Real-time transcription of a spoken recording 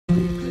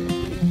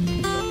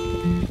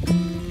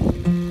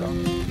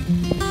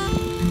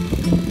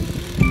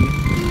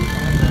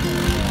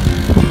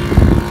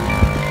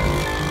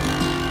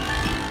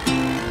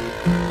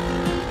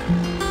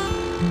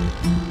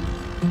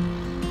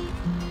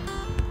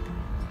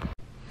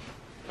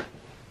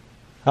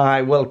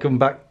Hi, welcome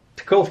back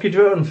to Kolsky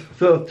Drones.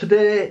 So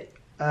today,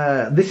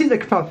 this is a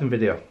comparison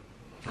video.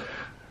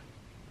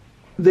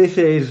 This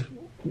is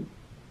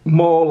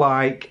more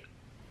like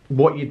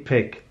what you'd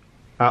pick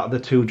out of the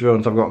two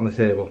drones I've got on the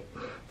table.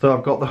 So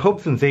I've got the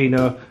Hubsan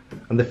Zino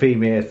and the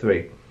Fimi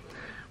A3.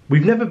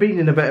 We've never been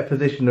in a better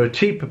position or a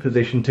cheaper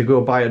position to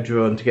go buy a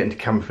drone to get into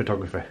camera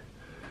photography.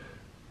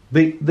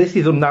 This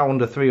is now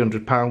under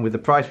 £300 with the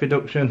price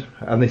reduction,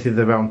 and this is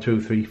around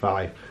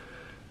 £235.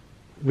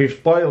 We've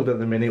spoiled at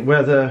the minute,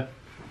 whether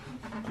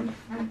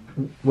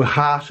we're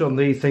harsh on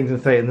these things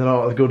and saying they're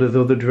not as good as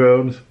other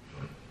drones.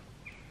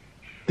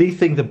 These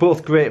things are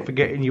both great for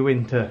getting you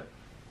into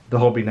the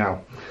hobby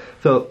now.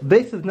 So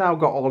this has now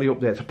got all the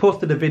updates. I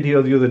posted a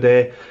video the other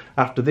day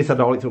after this had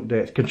all its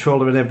updates,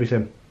 controller and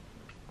everything.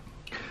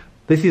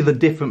 This is a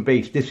different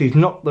beast. This is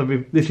not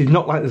like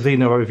the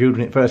Zino I reviewed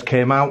when it first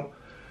came out.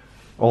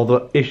 All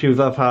the issues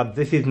I've had.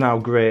 This is now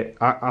great.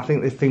 I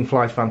think this thing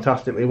flies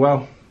fantastically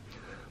well.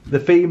 The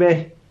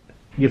Fimi,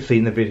 you've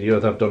seen the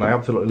videos I've done. I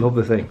absolutely love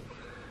the thing.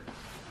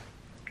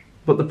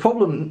 But the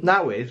problem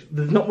now is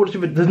there's not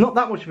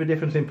that much of a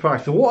difference in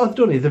price. So what I've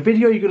done is the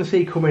video you're going to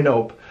see coming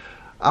up,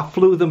 I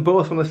flew them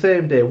both on the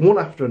same day, one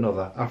after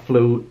another.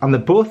 And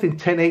they're both in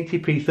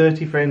 1080p,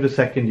 30 frames a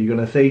second. You're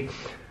going to see.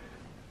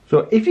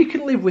 So if you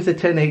can live with a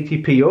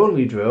 1080p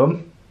only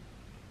drone,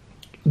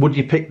 would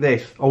you pick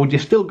this, or would you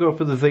still go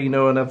for the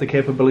Zino and have the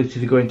capability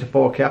to go into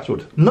 4K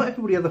afterwards? Not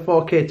everybody has a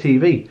 4K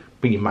TV,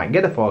 but you might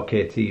get a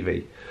 4K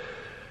TV.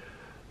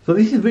 So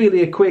this is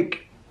really a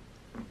quick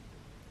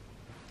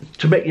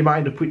to make your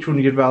mind up which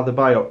one you'd rather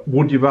buy, or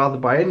would you rather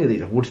buy any of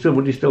these?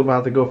 Would you still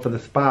rather go for the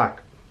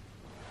Spark?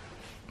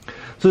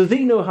 So the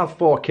Zino has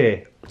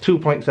 4K,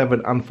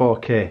 2.7 and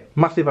 4K,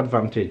 massive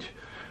advantage,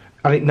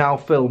 and it now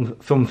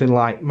films something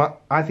like,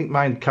 I think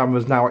my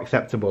camera's now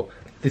acceptable.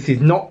 This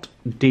is not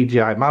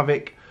DJI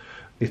Mavic.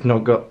 It's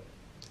not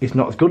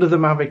as good as a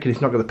Mavic, and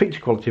it's not got the picture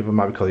quality of a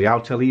Mavic or the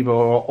Autel Evo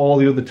or all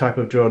the other type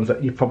of drones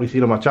that you've probably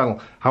seen on my channel.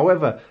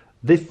 However,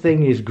 this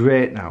thing is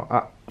great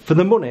now. For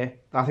the money,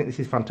 I think this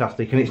is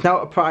fantastic, and it's now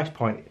at a price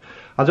point.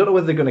 I don't know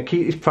whether they're going to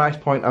keep this price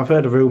point. I've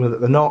heard a rumour that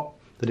they're not,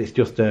 that it's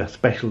just a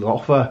special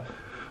offer.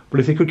 But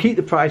if they could keep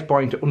the price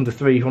point at under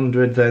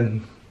 300,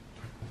 then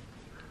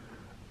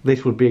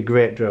this would be a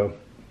great drone.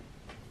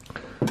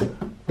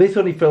 This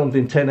only films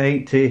in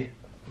 1080.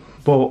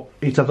 But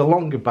it has a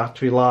longer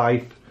battery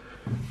life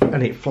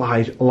and it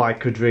flies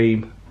like a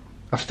dream.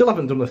 I still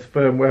haven't done a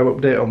firmware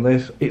update on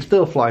this. It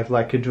still flies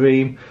like a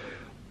dream.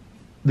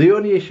 The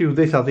only issue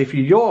this has, if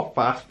you're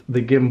fast,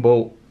 the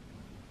gimbal,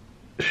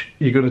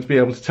 you're going to be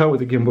able to tell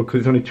with the gimbal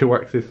because it's only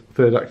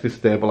third axis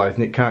stabilised,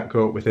 and it can't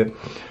cope with it.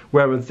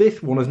 Whereas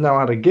this one has now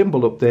had a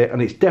gimbal update and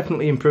it's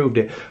definitely improved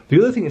it.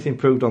 The other thing that's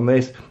improved on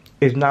this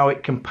is now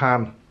it can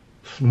pan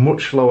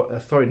much slower,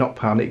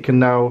 it can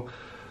now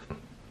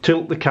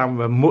tilt the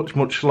camera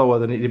much slower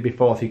than it did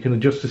before, so you can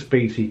adjust the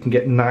speed so you can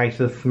get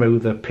nicer,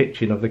 smoother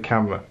pitching of the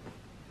camera.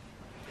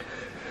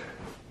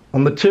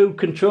 On the two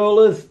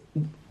controllers,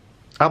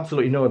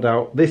 absolutely no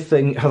doubt, this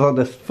thing has had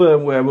a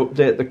firmware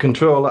update. The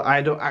controller,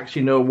 I don't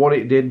actually know what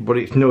it did, but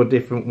it's no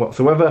different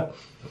whatsoever.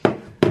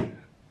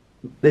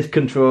 This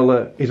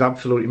controller is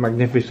absolutely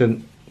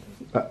magnificent.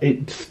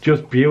 It's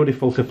just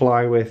beautiful to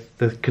fly with.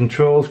 The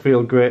controls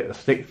feel great, the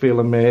sticks feel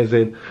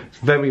amazing. It's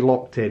very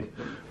locked in,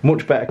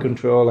 much better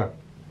controller.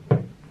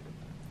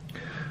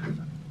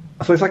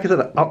 So it's like I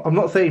said, I'm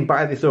not saying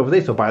buy this over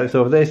this or buy this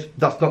over this.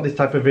 That's not this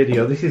type of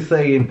video. This is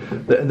saying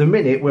that at the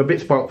minute we're a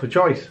bit spoilt for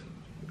choice.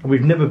 And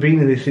we've never been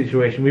in this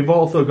situation. We've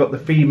also got the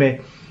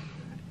Fimi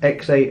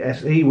X8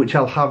 SE, which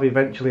I'll have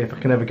eventually if I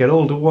can ever get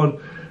hold of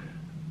one.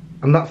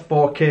 And that's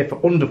 4K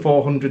for under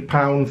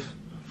 £400,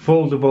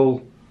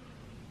 foldable,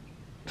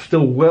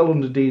 still well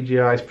under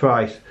DJI's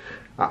price.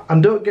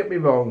 And don't get me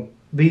wrong,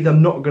 these are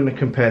not going to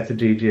compare to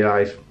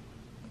DJI's.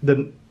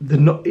 None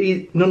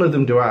of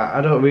them do.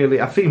 I don't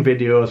really. I've seen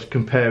videos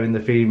comparing the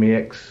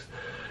Fimi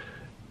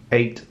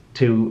X8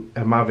 to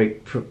a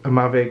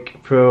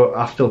Mavic Pro.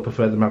 I still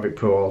prefer the Mavic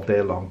Pro all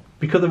day long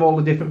because of all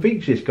the different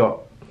features it's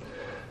got,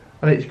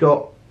 and it's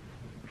got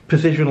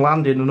precision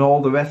landing and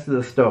all the rest of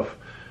the stuff.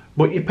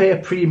 But you pay a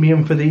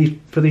premium for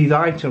these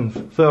items.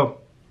 So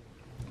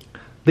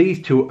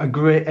these two are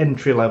great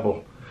entry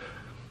level.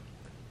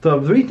 So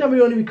the reason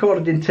we only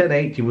recorded in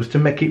 1080 was to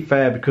make it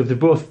fair, because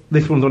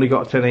this one's only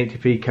got a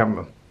 1080p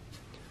camera.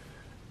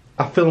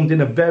 I filmed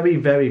in a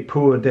very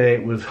poor day.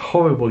 It was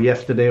horrible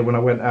yesterday when I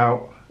went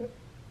out.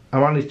 I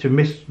managed to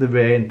miss the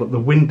rain, but the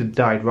wind had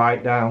died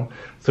right down.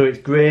 So it's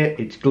grey,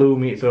 it's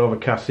gloomy, it's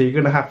overcast. So you're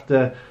going to have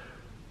to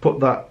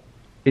put that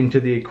into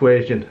the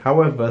equation.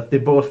 However, they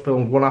both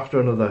filmed one after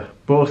another,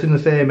 both in the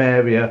same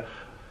area,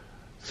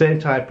 same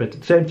time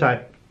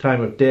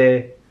of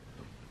day,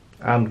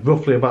 and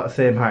roughly about the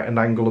same height and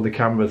angle of the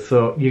cameras,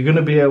 so you're going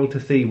to be able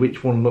to see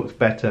which one looks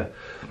better.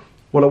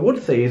 What I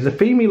would say is the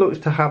Fimi looks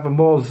to have a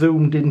more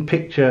zoomed in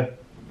picture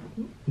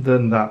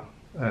than that.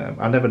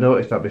 I never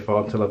noticed that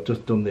before until I've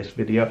just done this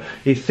video.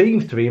 It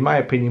seems to be, in my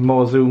opinion,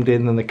 more zoomed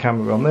in than the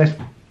camera on this.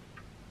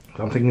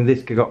 So I'm thinking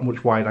this got much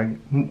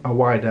a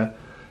wider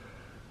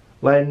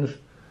lens.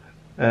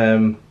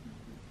 And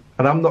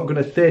I'm not going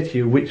to say to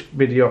you which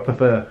video I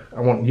prefer. I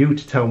want you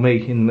to tell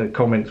me in the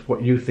comments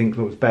what you think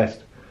looks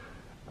best.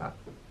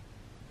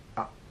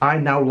 I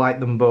now like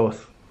them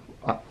both.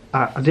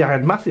 I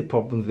had massive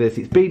problems with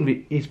this.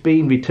 It's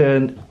been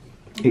returned.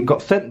 It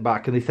got sent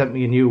back and they sent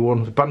me a new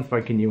one, a brand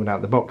spanking new one out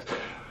of the box,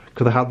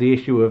 because I had the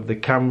issue of the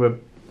camera.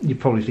 You've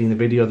probably seen the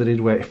video they did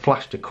where it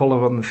flashed a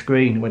colour on the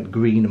screen. It went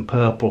green and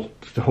purple,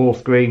 just the whole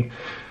screen.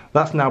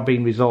 That's now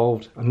been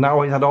resolved, and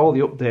now it had all the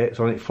updates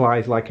on it.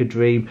 Flies like a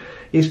dream.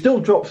 It still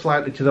drops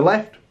slightly to the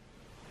left,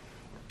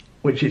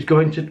 which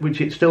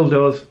it still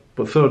does,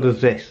 but so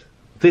does this.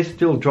 This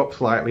still drops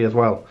slightly as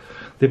well.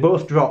 They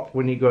both drop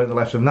when you go in the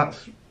left, and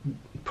that's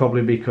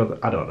probably because,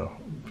 I don't know,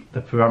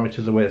 the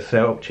parameters, the way it's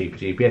set up, cheaper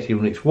GPS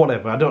units,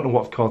 whatever. I don't know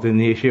what's causing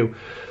the issue,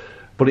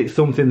 but it's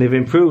something they've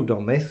improved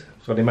on this,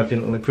 so I'd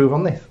imagine it'll improve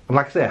on this. And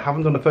like I say, I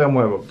haven't done a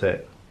firmware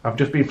update. I've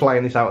just been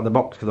flying this out of the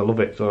box because I love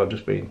it, so I've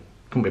just been,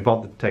 couldn't be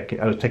bothered to take it.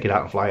 I just take it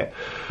out and fly it.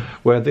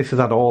 Where this has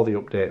had all the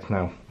updates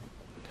now.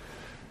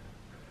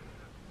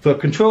 So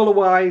controller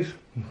wise,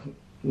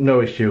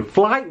 no issue.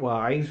 Flight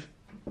wise,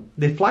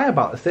 they fly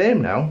about the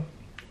same now.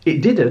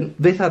 It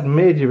didn't. This had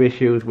major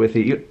issues with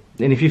it.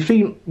 And if you've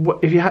seen,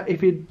 if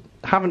you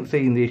haven't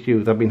seen the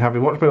issues I've been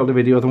having, watch my other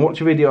videos and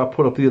watch a video I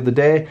put up the other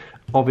day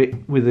of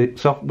it with the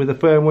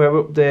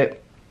firmware update.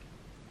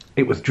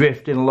 It was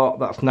drifting a lot.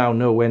 That's now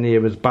nowhere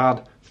near as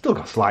bad. Still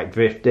got slight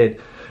drifting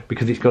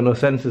because it's got no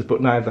sensors, but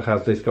neither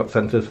has this got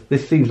sensors.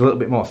 This seems a little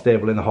bit more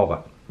stable in the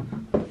hover.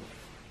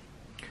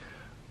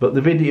 But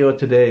the video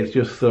today is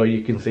just so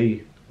you can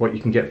see what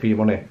you can get for your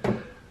money.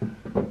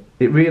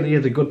 It really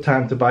is a good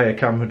time to buy a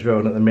camera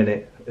drone at the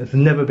minute. It's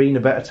never been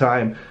a better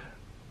time,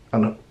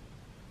 and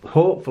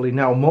hopefully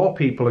now more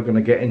people are going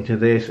to get into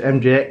this.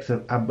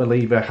 MJX, I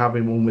believe, are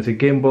having one with a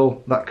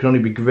gimbal. That can only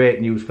be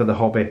great news for the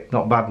hobby,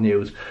 not bad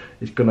news.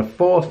 It's going to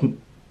force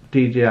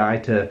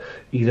DJI to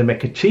either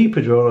make a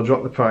cheaper drone or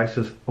drop the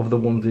prices of the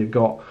ones they've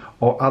got,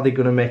 or are they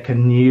going to make a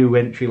new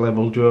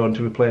entry-level drone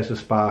to replace a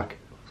Spark?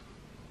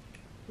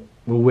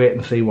 We'll wait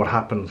and see what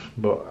happens,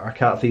 but I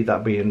can't see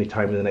that being any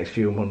time in the next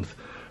few months.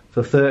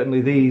 So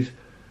certainly these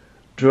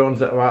drones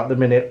that are out at the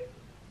minute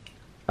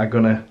are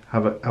going to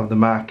have the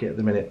market at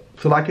the minute.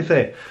 So like I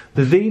say,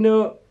 the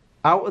Zino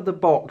out of the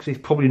box is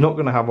probably not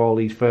going to have all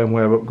these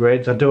firmware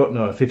upgrades. I don't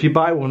know. So if you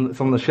buy one that's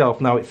on the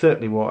shelf now, it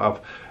certainly won't have.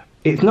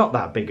 It's not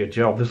that big a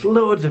job. There's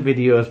loads of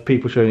videos,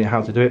 people showing you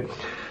how to do it.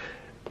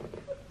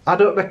 I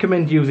don't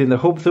recommend using the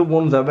Hubsan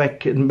ones. I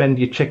recommend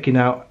you checking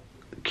out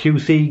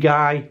QC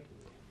Guy.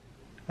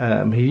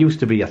 He used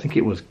to be, I think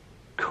it was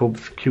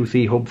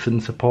QC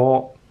Hubsan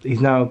Support. He's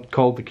now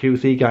called the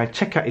QC Guy.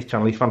 Check out his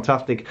channel, he's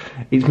fantastic.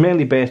 It's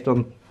mainly based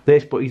on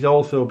this, but he's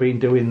also been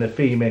doing the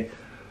Fimi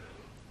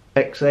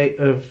X8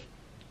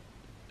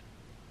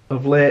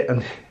 of late,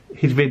 and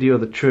his video,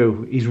 The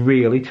True, he's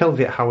real. He tells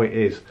it how it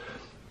is.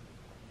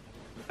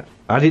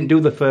 I didn't do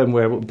the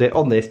firmware update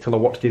on this till I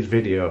watched his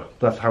video.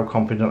 That's how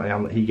confident I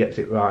am that he gets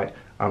it right.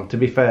 And to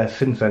be fair,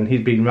 since then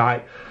he's been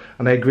right,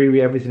 and I agree with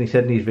everything he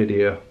said in his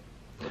video.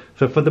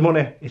 So for the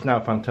money, it's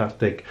now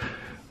fantastic.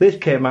 This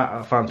came out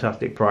at a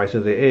fantastic price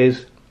as it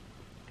is.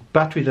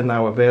 Batteries are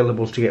now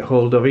available to get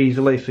hold of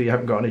easily, so you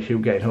haven't got an issue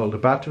getting hold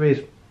of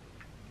batteries.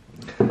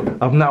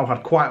 I've now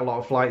had quite a lot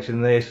of flights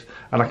in this,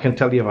 and I can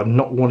tell you I've had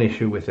not one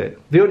issue with it.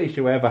 The only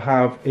issue I ever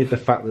have is the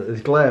fact that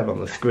there's glare on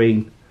the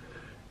screen,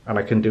 and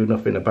I can do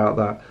nothing about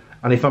that.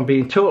 And if I'm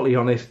being totally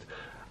honest,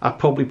 I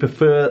probably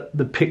prefer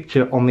the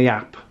picture on the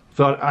app.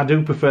 So I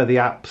do prefer the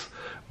apps,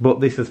 but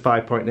this is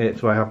 5.8,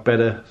 so I have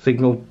better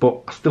signal,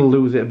 but I still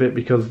lose it a bit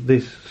because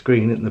this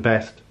screen isn't the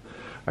best.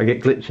 I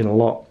get glitching a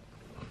lot.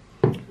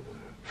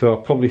 So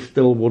I probably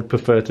still would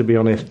prefer, to be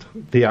honest,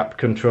 the app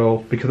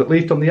control, because at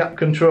least on the app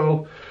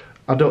control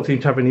I don't seem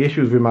to have any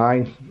issues with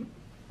mine.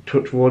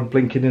 Touch wood,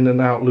 blinking in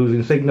and out,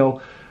 losing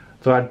signal.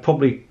 So I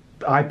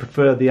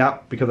prefer the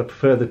app because I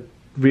prefer the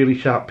really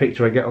sharp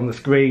picture I get on the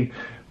screen.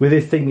 With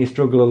this thing you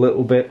struggle a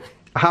little bit.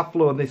 I have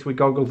flown this with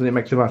goggles and it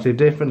makes a massive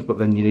difference, but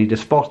then you need a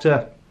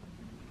spotter.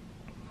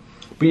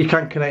 But you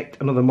can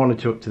connect another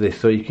monitor up to this,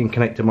 so you can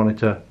connect a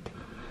monitor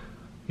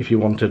if you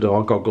wanted,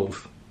 or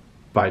goggles,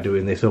 by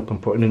doing this up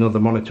and putting another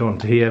monitor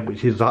onto here,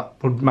 which is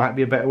might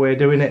be a better way of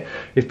doing it.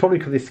 It's probably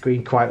because this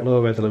screen quite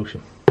low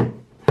resolution.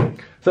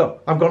 So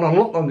I've gone on a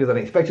lot longer than I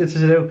expected to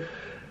do.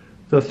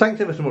 So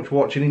thanks ever so much for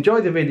watching. Enjoy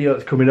the video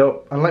that's coming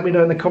up, and let me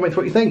know in the comments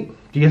what you think.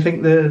 Do you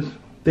think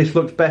this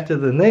looks better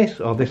than this,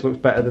 or this looks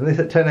better than this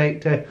at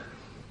 1080?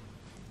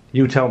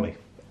 You tell me.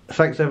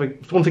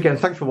 Once again,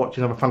 thanks for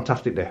watching. Have a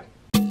fantastic day.